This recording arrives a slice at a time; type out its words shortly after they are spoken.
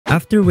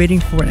After waiting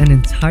for an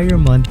entire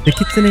month, the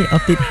Kitsune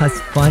update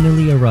has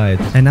finally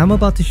arrived, and I'm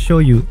about to show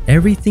you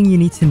everything you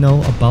need to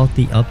know about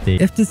the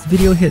update. If this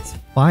video hits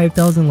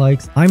 5,000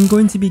 likes, I'm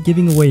going to be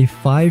giving away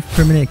 5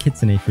 permanent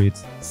Kitsune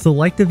Fruits. So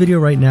like the video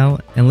right now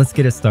and let's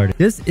get it started.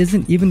 This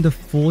isn't even the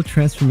full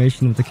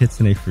transformation of the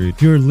Kitsune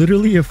Fruit. You're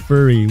literally a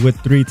furry with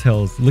 3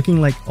 tails, looking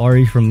like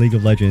Ari from League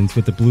of Legends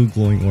with the blue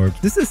glowing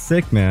orbs. This is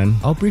sick, man.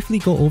 I'll briefly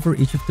go over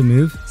each of the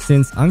moves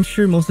since I'm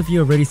sure most of you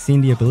already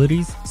seen the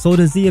abilities. So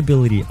the Z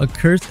ability,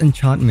 Accursed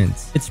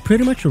Enchantment. It's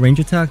pretty much a range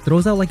attack,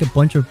 throws out like a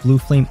bunch of blue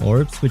flame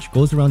orbs which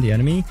goes around the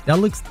enemy. That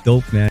looks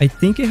dope, man. I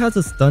think it has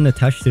a stun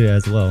attached to it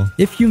as well.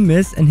 If you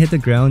miss and hit the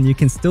ground, you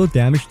can still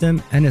damage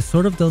them, and it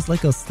sort of does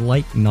like a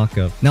slight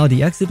knockup. Now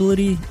the X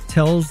ability,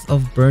 Tales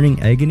of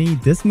Burning Agony.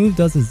 This move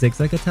does a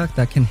zigzag attack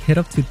that can hit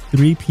up to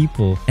 3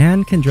 people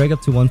and can drag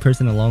up to 1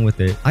 person along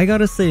with it. I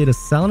gotta say, the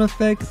sound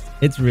effects,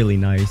 it's really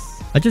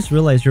nice. I just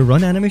realized your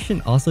run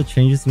animation also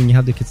changes when you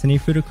have the Kitsune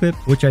Fruit equipped,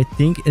 which I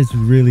think is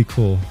really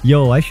cool.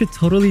 Yo, I should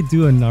totally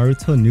do a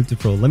Naruto noob to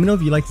pro. Let me know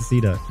if you like to see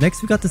that.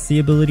 Next, we got the C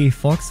ability,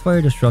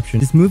 Foxfire Disruption.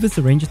 This move is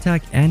a range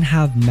attack and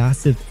have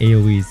massive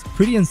AoEs.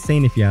 Pretty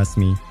insane if you ask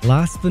me.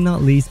 Last but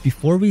not least,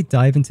 before we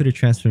dive into the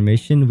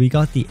transformation, we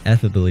got the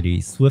F ability,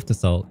 Swift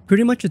Assault.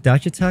 Pretty much a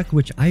dash attack,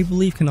 which I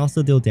believe can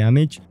also deal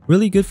damage.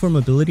 Really good for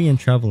mobility and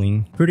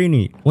traveling. Pretty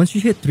neat. Once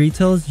you hit 3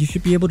 tails, you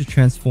should be able to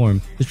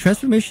transform. The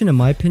transformation, in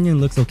my opinion,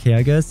 looks okay,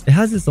 I guess. It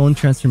has its own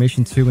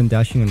transformation too when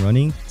dashing and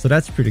running, so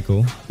that's pretty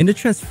cool. In the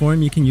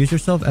transform, you can use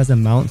yourself as a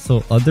mount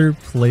so other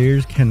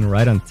players can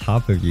ride on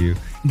top of you.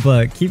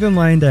 But keep in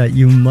mind that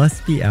you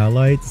must be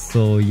allied,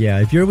 so yeah,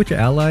 if you're with your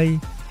ally,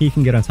 he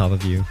can get on top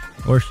of you.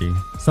 Or she.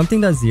 Something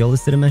that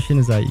Zeolus didn't mention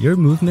is that your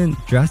movement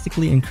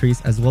drastically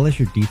increased as well as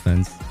your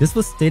defense. This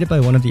was stated by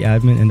one of the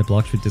admin in the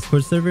Blox Fruits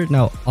Discord server.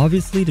 Now,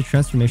 obviously the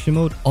transformation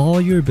mode,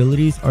 all your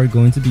abilities are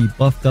going to be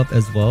buffed up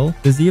as well.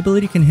 The Z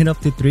ability can hit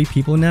up to 3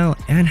 people now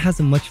and has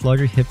a much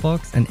larger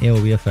hitbox and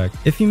AoE effect.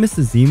 If you miss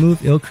the Z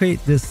move, it'll create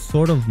this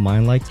sort of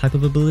mine-like type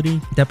of ability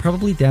that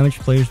probably damage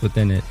players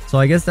within it. So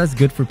I guess that's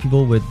good for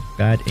people with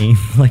bad aim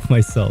like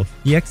myself.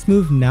 The X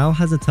move now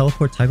has a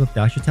teleport type of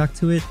dash attack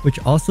to it, which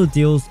also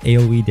deals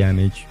AoE damage.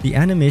 The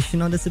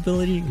animation on this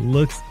ability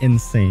looks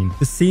insane.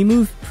 The C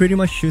move pretty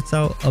much shoots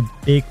out a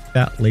big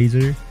fat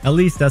laser. At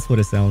least that's what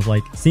it sounds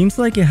like. Seems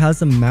like it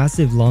has a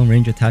massive long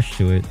range attached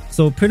to it.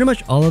 So pretty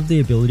much all of the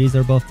abilities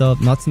are buffed up,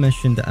 not to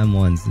mention the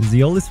M1s.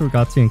 Zeolus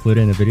forgot to include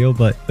it in the video,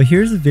 but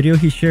here's a video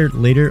he shared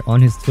later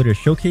on his Twitter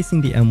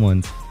showcasing the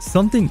M1s.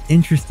 Something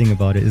interesting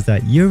about it is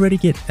that you already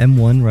get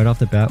M1 right off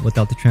the bat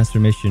without the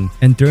transformation,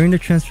 and during the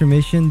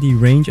transformation the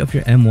range of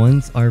your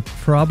M1s are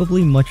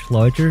probably much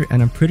larger,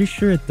 and I'm pretty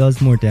sure it does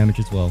more damage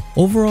as well.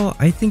 Overall,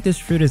 I think this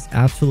fruit is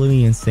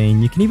absolutely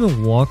insane. You can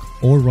even walk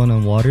or run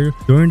on water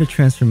during the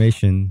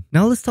transformation.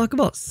 Now let's talk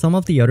about some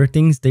of the other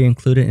things they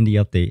included in the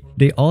update.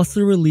 They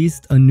also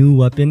released a new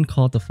weapon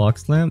called the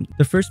Fox Lamp.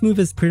 The first move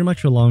is pretty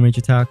much a long range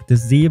attack. The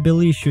Z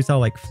ability shoots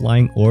out like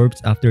flying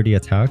orbs after the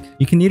attack.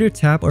 You can either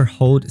tap or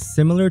hold,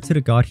 similar to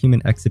the God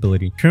Human X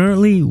ability.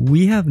 Currently,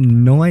 we have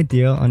no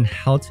idea on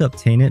how to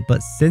obtain it,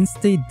 but since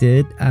they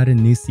did add a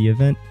new sea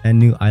event and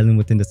new island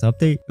within this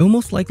update, it will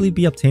most likely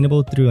be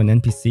obtainable through an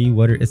NPC,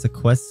 whether it's a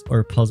quest or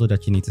a puzzle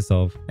that you need to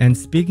solve. And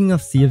speaking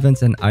of sea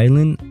events and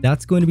island,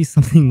 that's going to be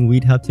something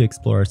we'd have to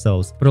explore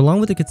ourselves. But along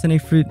with the Kitsune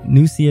Fruit,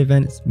 new sea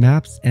events,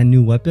 maps, and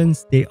new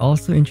weapons, they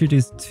also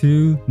introduced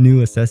 2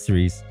 new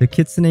accessories, the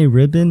Kitsune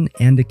Ribbon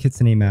and the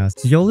Kitsune Mask.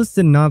 Zeolus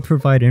did not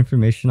provide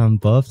information on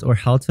buffs or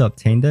how to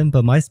obtain them,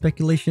 but my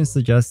speculation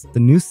suggests the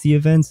new sea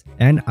events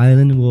and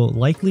island will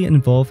likely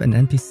involve an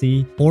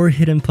NPC or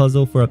hidden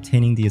puzzle for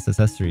obtaining these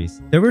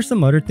accessories. There were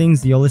some other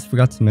things Zeolus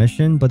forgot to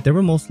mention, but there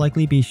will most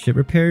likely be ship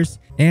repairs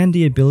and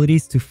the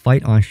abilities to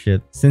fight on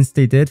ship, since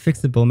they did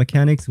fix the bow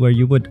mechanics where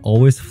you would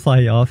always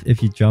fly off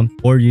if you jump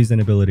or use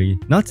an ability.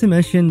 Not to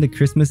mention the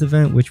Christmas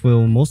event, which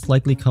will most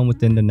likely come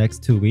within the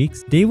next 2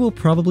 weeks. They will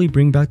probably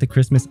bring back the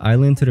Christmas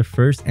island to the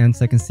 1st and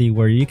 2nd sea,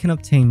 where you can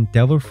obtain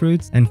devil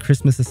fruits and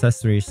Christmas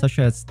accessories such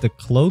as the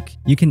cloak.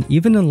 You can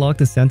even unlock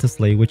the Santa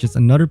Sleigh, which is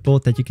another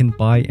boat that you can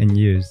buy and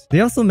use.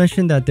 They also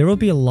mentioned that there will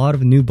be a lot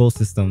of new boat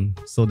systems,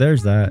 so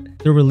there's that.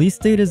 The release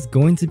date is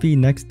going to be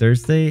next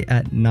Thursday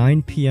at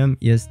 9 PM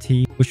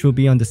EST, which will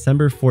be on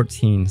December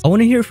 14th. I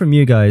want to hear from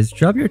you guys.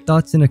 Drop your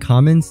thoughts in the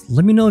comments.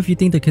 Let me know if you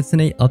think the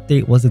Kitsune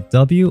update was a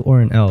W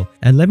or an L,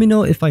 and let me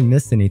know if I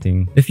missed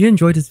anything. If you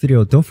enjoyed this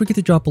video, don't forget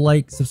to drop a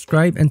like,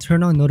 subscribe, and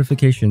turn on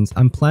notifications.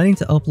 I'm planning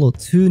to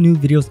upload 2 new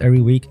videos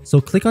every week, so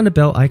click on the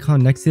bell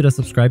icon next to the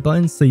subscribe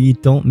button so you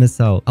don't miss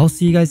out. I'll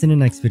see you guys in the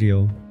next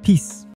video. Peace.